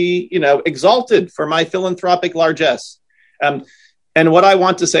be, exalted for my philanthropic largesse. And what I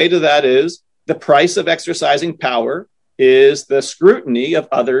want to say to that is the price of exercising power is the scrutiny of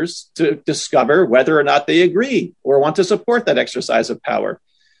others to discover whether or not they agree or want to support that exercise of power.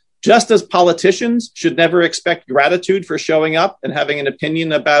 Just as politicians should never expect gratitude for showing up and having an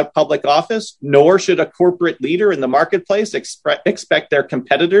opinion about public office, nor should a corporate leader in the marketplace expect their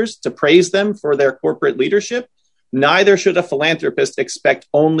competitors to praise them for their corporate leadership, neither should a philanthropist expect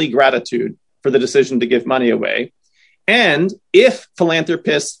only gratitude for the decision to give money away. And if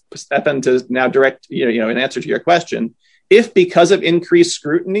philanthropists, Stefan, to now direct, an answer to your question, if because of increased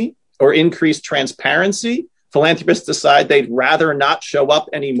scrutiny or increased transparency, philanthropists decide they'd rather not show up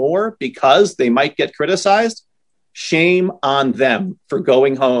anymore because they might get criticized, shame on them for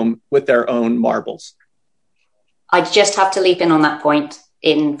going home with their own marbles. I just have to leap in on that point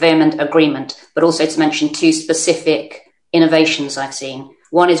in vehement agreement, but also to mention two specific innovations I've seen.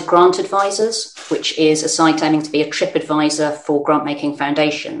 One is Grant Advisors, which is a site aiming to be a trip advisor for grant-making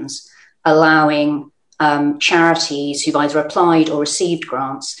foundations, allowing charities who've either applied or received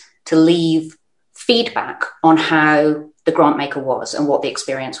grants to leave feedback on how the grant maker was and what the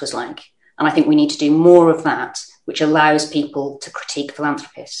experience was like. And I think we need to do more of that, which allows people to critique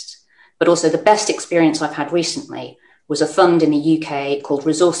philanthropists. But also the best experience I've had recently was a fund in the UK called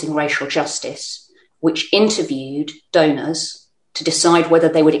Resourcing Racial Justice, which interviewed donors to decide whether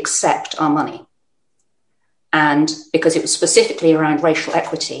they would accept our money. And because it was specifically around racial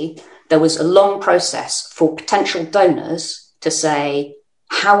equity, there was a long process for potential donors to say,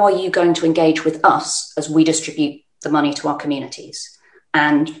 how are you going to engage with us as we distribute the money to our communities?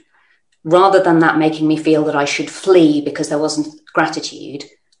 And rather than that making me feel that I should flee because there wasn't gratitude,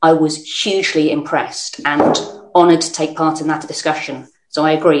 I was hugely impressed and honoured to take part in that discussion. So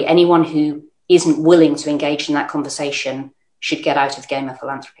I agree, anyone who isn't willing to engage in that conversation should get out of the game of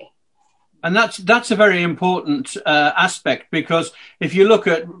philanthropy. And that's a very important aspect, because if you look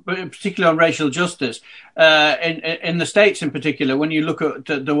at, particularly on racial justice, in the States in particular, when you look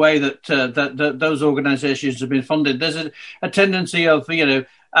at the way that those organizations have been funded, there's a tendency of,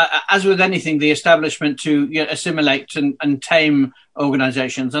 as with anything, the establishment to assimilate and tame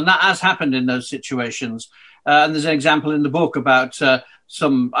organizations. And that has happened in those situations. And there's an example in the book about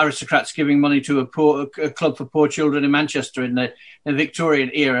some aristocrats giving money to a club for poor children in Manchester in the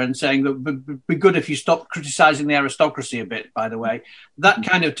Victorian era, and saying that it'd be good if you stopped criticizing the aristocracy a bit, by the way. That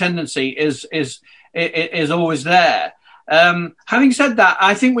kind of tendency is always there. Having said that,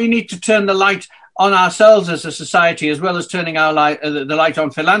 I think we need to turn the light on ourselves as a society, as well as turning the light on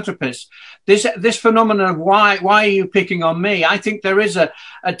philanthropists. This phenomenon of why are you picking on me? I think there is a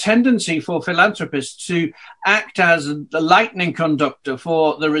tendency for philanthropists to act as the lightning conductor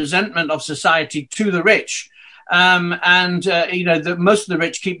for the resentment of society to the rich. Most of the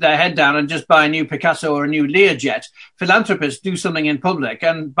rich keep their head down and just buy a new Picasso or a new Learjet. Philanthropists do something in public,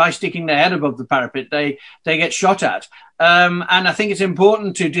 and by sticking their head above the parapet, they get shot at. And I think it's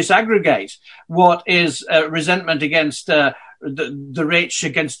important to disaggregate what is resentment against the rich,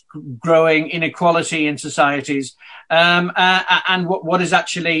 against growing inequality in societies, and what is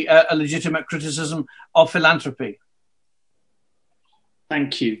actually a legitimate criticism of philanthropy.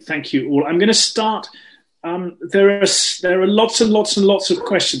 Thank you all. I'm going to start. There are lots and lots and lots of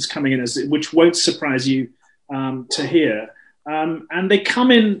questions coming in, which won't surprise you to hear, and they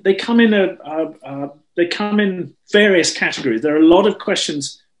come in various categories. There are a lot of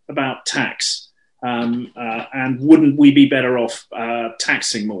questions about tax, and wouldn't we be better off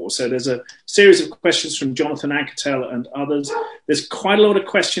taxing more? So there's a series of questions from Jonathan Anketel and others. There's quite a lot of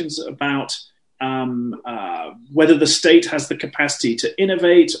questions about whether the state has the capacity to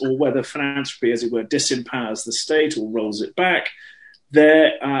innovate, or whether philanthropy, as it were, disempowers the state or rolls it back.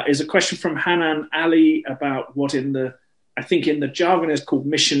 There is a question from Hanan Ali about what in the jargon is called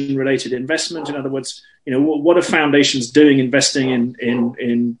mission-related investment. In other words, what are foundations doing investing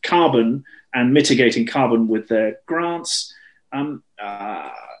in carbon and mitigating carbon with their grants?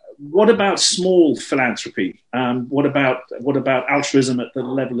 What about small philanthropy? What about altruism at the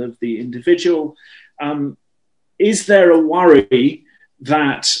level of the individual? Is there a worry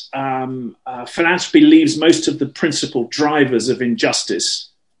that philanthropy leaves most of the principal drivers of injustice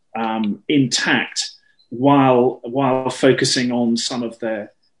intact while focusing on some of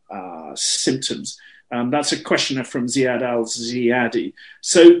their symptoms? That's a question from Ziad Al-Ziadi.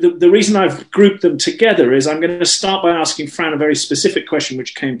 So the reason I've grouped them together is I'm going to start by asking Fran a very specific question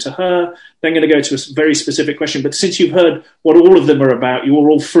which came to her, then going to go to a very specific question. But since you've heard what all of them are about, you're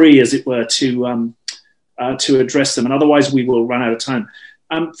all free, as it were, to address them. And otherwise, we will run out of time.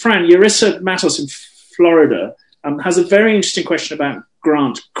 Fran, Yarissa Matos in Florida has a very interesting question about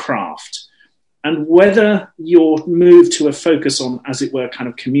grant craft and whether your move to a focus on, as it were, kind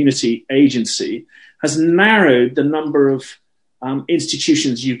of community agency has narrowed the number of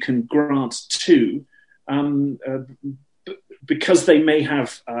institutions you can grant to because they may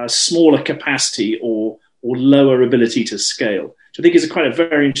have smaller capacity or lower ability to scale, which I think is quite a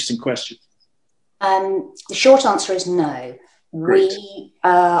very interesting question. The short answer is no. Great. We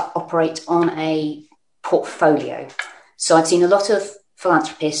operate on a portfolio. So I've seen a lot of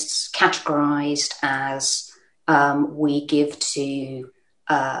philanthropists categorized as we give to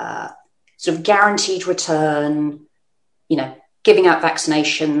sort of guaranteed return, giving out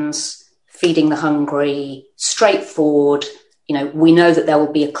vaccinations, feeding the hungry, straightforward, we know that there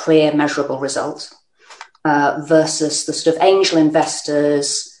will be a clear measurable result versus the sort of angel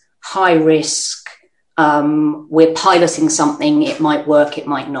investors, high risk, we're piloting something, it might work, it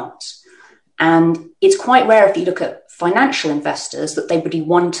might not. And it's quite rare if you look at financial investors that they would be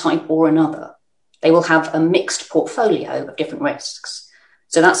one type or another. They will have a mixed portfolio of different risks.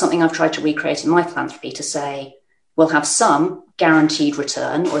 So that's something I've tried to recreate in my philanthropy to say, we'll have some guaranteed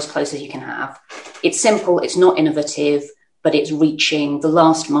return, or as close as you can have. It's simple, it's not innovative, but it's reaching the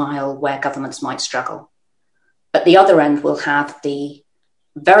last mile where governments might struggle. At the other end, we'll have the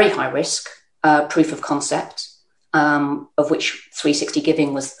very high risk proof of concept, of which 360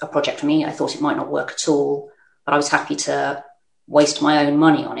 Giving was a project for me. I thought it might not work at all, but I was happy to waste my own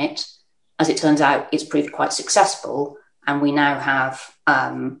money on it. As it turns out, it's proved quite successful, and we now have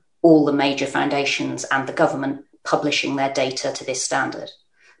all the major foundations and the government publishing their data to this standard.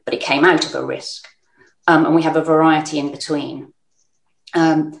 But it came out of a risk, and we have a variety in between.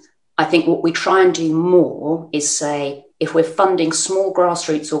 I think what we try and do more is say, if we're funding small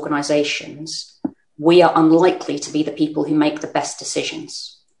grassroots organizations, we are unlikely to be the people who make the best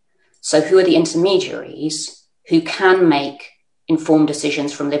decisions. So who are the intermediaries who can make informed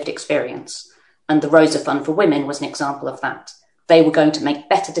decisions from lived experience? And the Rosa Fund for Women was an example of that. They were going to make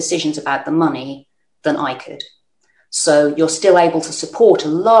better decisions about the money than I could. So you're still able to support a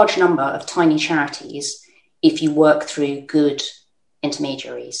large number of tiny charities if you work through good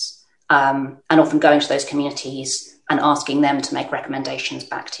intermediaries, and often going to those communities and asking them to make recommendations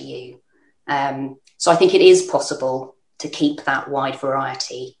back to you. So I think it is possible to keep that wide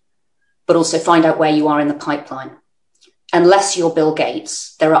variety, but also find out where you are in the pipeline. Unless you're Bill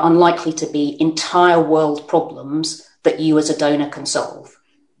Gates, there are unlikely to be entire world problems that you as a donor can solve.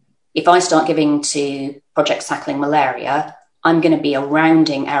 If I start giving to projects tackling malaria, I'm going to be a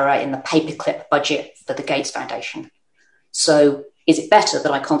rounding error in the paperclip budget for the Gates Foundation. So is it better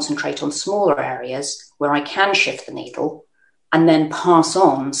that I concentrate on smaller areas where I can shift the needle and then pass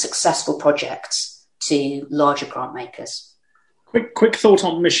on successful projects to larger grant makers? Quick thought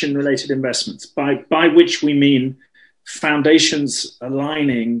on mission-related investments, by which we mean foundations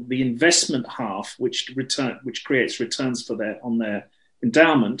aligning the investment half, which creates returns on their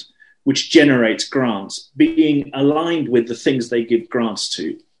endowment, which generates grants, being aligned with the things they give grants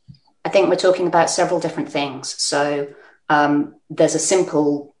to. I think we're talking about several different things. So there's a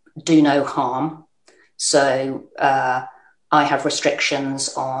simple do no harm. So I have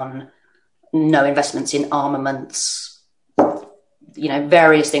restrictions on no investments in armaments,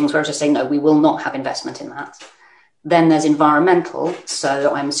 various things where I just say, no, we will not have investment in that. Then there's environmental.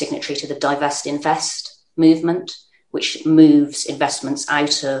 So I'm a signatory to the Divest Invest movement, which moves investments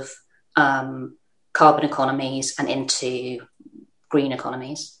out of carbon economies and into green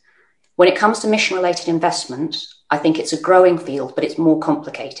economies. When it comes to mission-related investment, I think it's a growing field, but it's more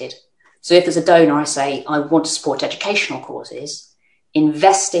complicated. So if there's a donor, I say, I want to support educational causes,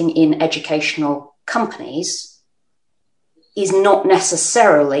 investing in educational companies is not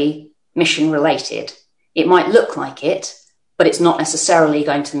necessarily mission-related. It might look like it, but it's not necessarily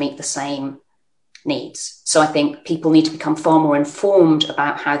going to meet the same needs. So I think people need to become far more informed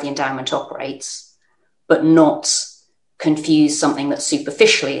about how the endowment operates, but not confuse something that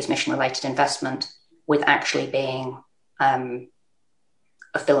superficially is mission-related investment with actually being a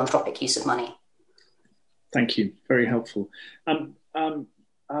philanthropic use of money. Thank you. Very helpful.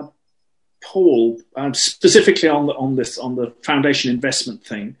 Paul, specifically on the foundation investment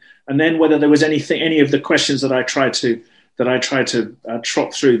thing, and then whether there was any of the questions that I tried to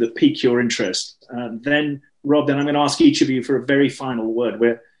trot through that pique your interest. Then Rob, then I'm going to ask each of you for a very final word.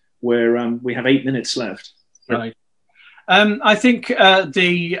 Where we have 8 minutes left. Right. I think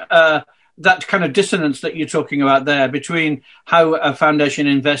that kind of dissonance that you're talking about there between how a foundation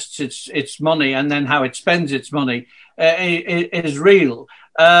invests its money and then how it spends its money is real.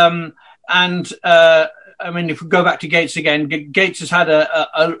 If we go back to Gates again, Gates has had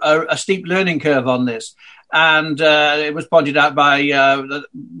a steep learning curve on this. And it was pointed out by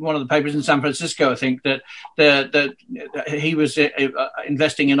one of the papers in San Francisco, I think, that he was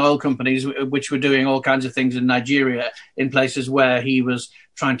investing in oil companies which were doing all kinds of things in Nigeria in places where he was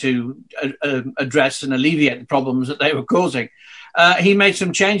trying to address and alleviate the problems that they were causing. He made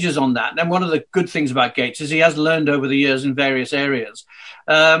some changes on that. And one of the good things about Gates is he has learned over the years in various areas.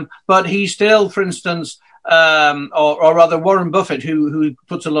 But he still, for instance, or rather Warren Buffett, who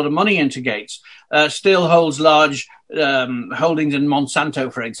puts a lot of money into Gates, still holds large holdings in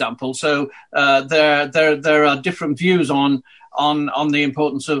Monsanto, for example. So there are different views on the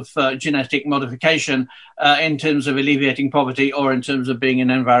importance of genetic modification in terms of alleviating poverty or in terms of being an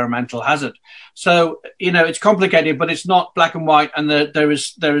environmental hazard. So, it's complicated, but it's not black and white, and there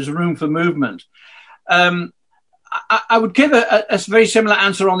is room for movement. I would give a very similar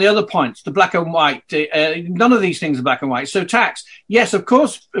answer on the other points, the black and white. None of these things are black and white. So tax, yes, of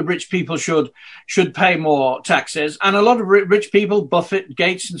course, rich people should pay more taxes. And a lot of rich people, Buffett,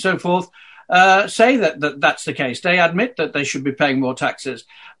 Gates and so forth, say that's the case. They admit that they should be paying more taxes.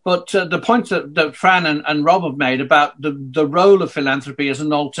 But the points that Fran and Rob have made about the role of philanthropy as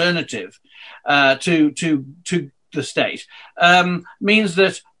an alternative to the state means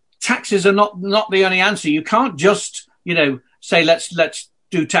that taxes are not the only answer. You can't just, say, let's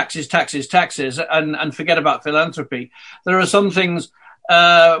do taxes and forget about philanthropy. There are some things,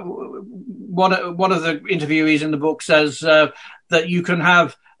 one of the interviewees in the book says that you can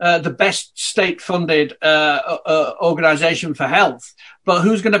have the best state-funded organization for health, but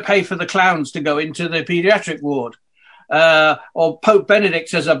who's going to pay for the clowns to go into the pediatric ward? Or Pope Benedict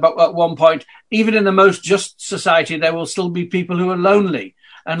says at one point, even in the most just society, there will still be people who are lonely.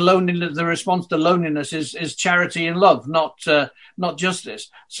 And loneliness, the response to loneliness is charity and love, not justice.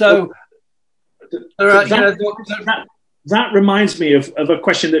 So that reminds me of a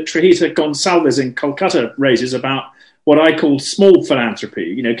question that Trahita Gonsalves in Kolkata raises about what I call small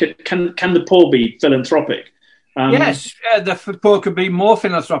philanthropy. Can the poor be philanthropic? Yes, the poor could be more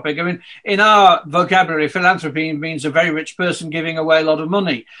philanthropic. I mean, in our vocabulary, philanthropy means a very rich person giving away a lot of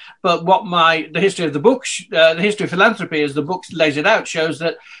money. But the history of the book, the history of philanthropy, as the book lays it out, shows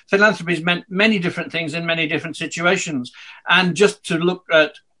that philanthropy has meant many different things in many different situations. And just to look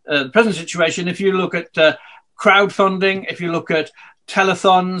at the present situation, if you look at crowdfunding, if you look at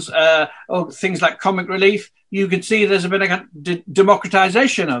telethons, or things like comic relief, you can see there's been a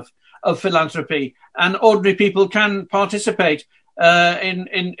democratization of philanthropy, and ordinary people can participate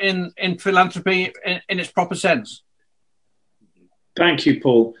in philanthropy in its proper sense. Thank you,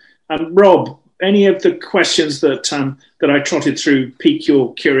 Paul. Rob, any of the questions that I trotted through pique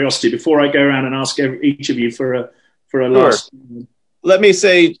your curiosity before I go around and ask each of you for a last? let me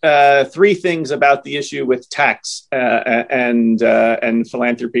say three things about the issue with tax and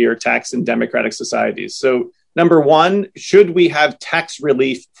philanthropy or tax in democratic societies. So, number one, should we have tax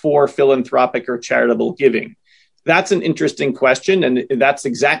relief for philanthropic or charitable giving? That's an interesting question, and that's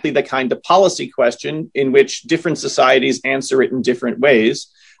exactly the kind of policy question in which different societies answer it in different ways.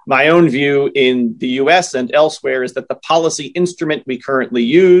 My own view in the US and elsewhere is that the policy instrument we currently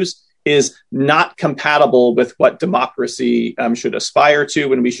use is not compatible with what democracy should aspire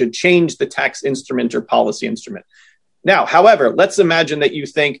to, and we should change the tax instrument or policy instrument. Now, however, let's imagine that you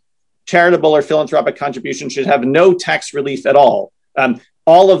think charitable or philanthropic contributions should have no tax relief at all.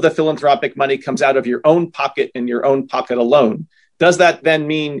 All of the philanthropic money comes out of your own pocket and your own pocket alone. Does that then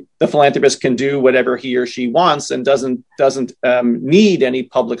mean the philanthropist can do whatever he or she wants and doesn't need any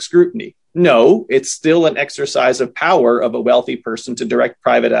public scrutiny? No, it's still an exercise of power of a wealthy person to direct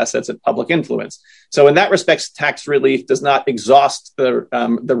private assets at public influence. So in that respect, tax relief does not exhaust the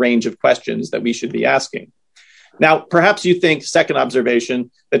range of questions that we should be asking. Now, perhaps you think, second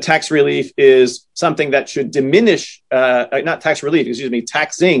observation, that tax relief is something that should diminish,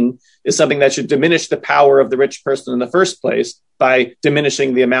 taxing is something that should diminish the power of the rich person in the first place by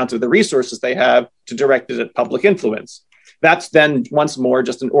diminishing the amount of the resources they have to direct it at public influence. That's then, once more,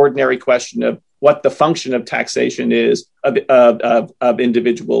 just an ordinary question of what the function of taxation is of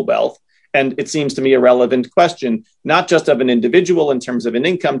individual wealth. And it seems to me a relevant question, not just of an individual in terms of an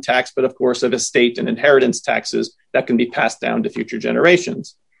income tax, but of course of estate and inheritance taxes that can be passed down to future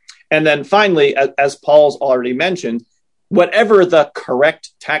generations. And then finally, as Paul's already mentioned, whatever the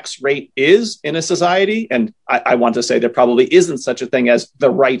correct tax rate is in a society, and I want to say there probably isn't such a thing as the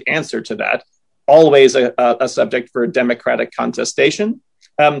right answer to that, always a subject for democratic contestation.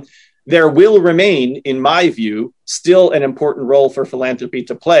 There will remain, in my view, still an important role for philanthropy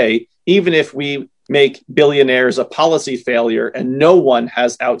to play, even if we make billionaires a policy failure and no one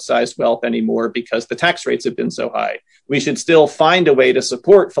has outsized wealth anymore because the tax rates have been so high. We should still find a way to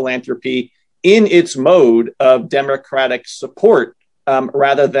support philanthropy in its mode of democratic support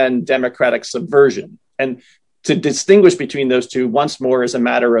rather than democratic subversion. And to distinguish between those two, once more, is a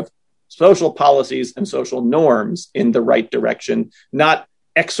matter of social policies and social norms in the right direction, not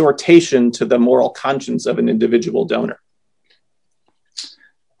exhortation to the moral conscience of an individual donor.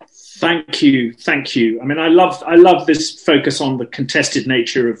 Thank you. I mean, I love this focus on the contested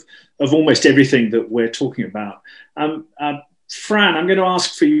nature of almost everything that we're talking about. Fran, I'm going to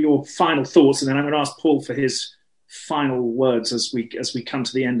ask for your final thoughts, and then I'm going to ask Paul for his final words as we come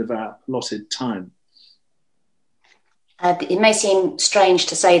to the end of our allotted time. It may seem strange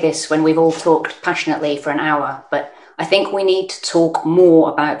to say this when we've all talked passionately for an hour, but I think we need to talk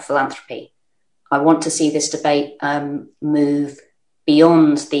more about philanthropy. I want to see this debate move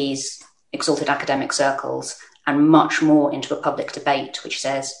beyond these exalted academic circles and much more into a public debate, which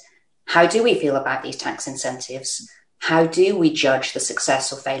says, how do we feel about these tax incentives? How do we judge the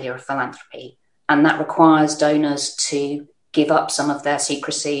success or failure of philanthropy? And that requires donors to give up some of their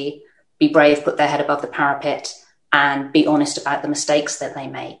secrecy, be brave, put their head above the parapet, and be honest about the mistakes that they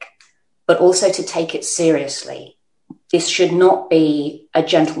make, but also to take it seriously. This should not be a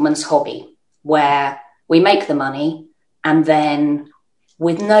gentleman's hobby where we make the money and then,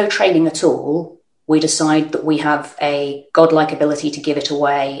 with no training at all, we decide that we have a godlike ability to give it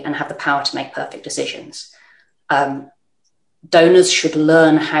away and have the power to make perfect decisions. Donors should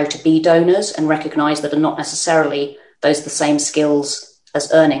learn how to be donors and recognize that are not necessarily those the same skills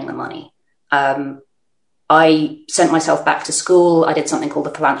as earning the money. I sent myself back to school. I did something called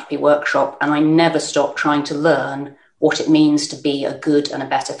the philanthropy workshop, and I never stopped trying to learn what it means to be a good and a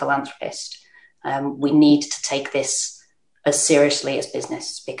better philanthropist. We need to take this as seriously as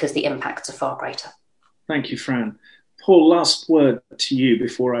business because the impacts are far greater. Thank you, Fran. Paul, last word to you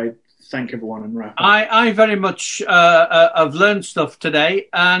before I thank everyone and wrap up. I very much have learned stuff today,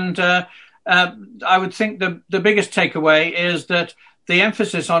 and I would think the biggest takeaway is that the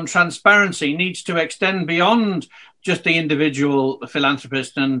emphasis on transparency needs to extend beyond just the individual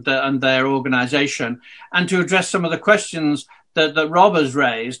philanthropist and their organisation, and to address some of the questions that Rob has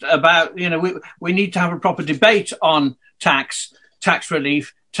raised about, we need to have a proper debate on tax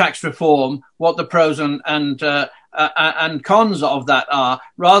relief, tax reform, what the pros and cons of that are,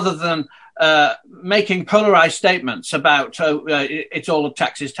 rather than making polarized statements about it's all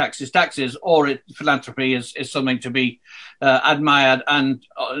taxes, or philanthropy is something to be admired and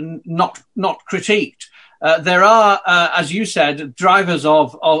not critiqued. There are, as you said, drivers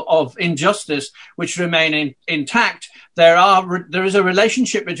of injustice which remain intact. There is a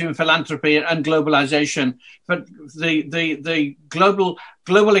relationship between philanthropy and globalization, but the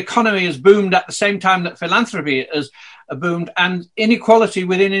global economy has boomed at the same time that philanthropy boomed, and inequality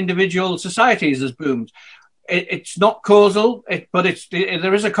within individual societies has boomed. It's not causal, but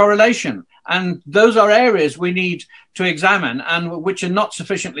there is a correlation. And those are areas we need to examine and which are not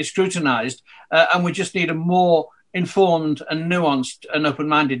sufficiently scrutinized. And we just need a more informed and nuanced and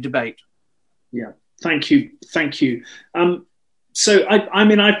open-minded debate. Yeah, thank you. So,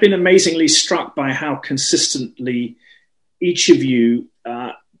 I've been amazingly struck by how consistently each of you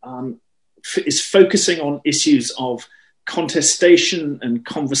is focusing on issues of contestation and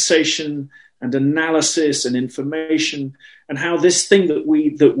conversation and analysis and information, and how this thing that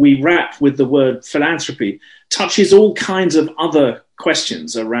we wrap with the word philanthropy touches all kinds of other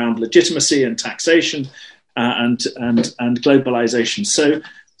questions around legitimacy and taxation and globalization.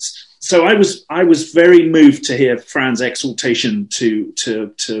 So I was very moved to hear Fran's exhortation to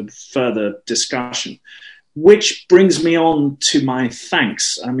further discussion, which brings me on to my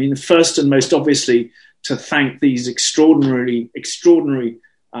thanks. I mean, first and most obviously, to thank these extraordinary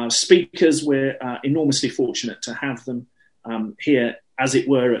speakers. We're enormously fortunate to have them here, as it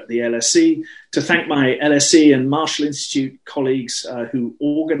were, at the LSE. To thank my LSE and Marshall Institute colleagues who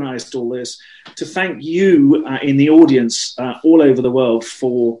organised all this. To thank you in the audience all over the world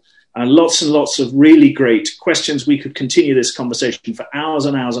for lots and lots of really great questions. We could continue this conversation for hours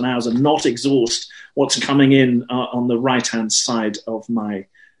and hours and hours and not exhaust what's coming in on the right-hand side of my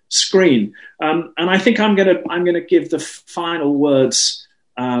screen. And I think I'm going to give the final words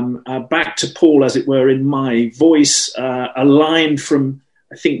back to Paul, as it were, in my voice, a line from,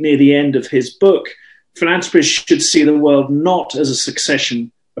 I think, near the end of his book. Philanthropists should see the world not as a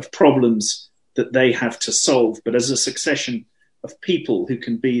succession of problems that they have to solve, but as a succession of people who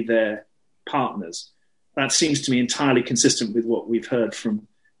can be their partners. That seems to me entirely consistent with what we've heard from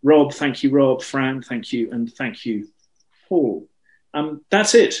Rob. Thank you, Rob. Fran, thank you. And thank you, Paul.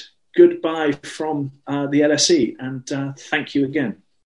 That's it. Goodbye from the LSE, and thank you again.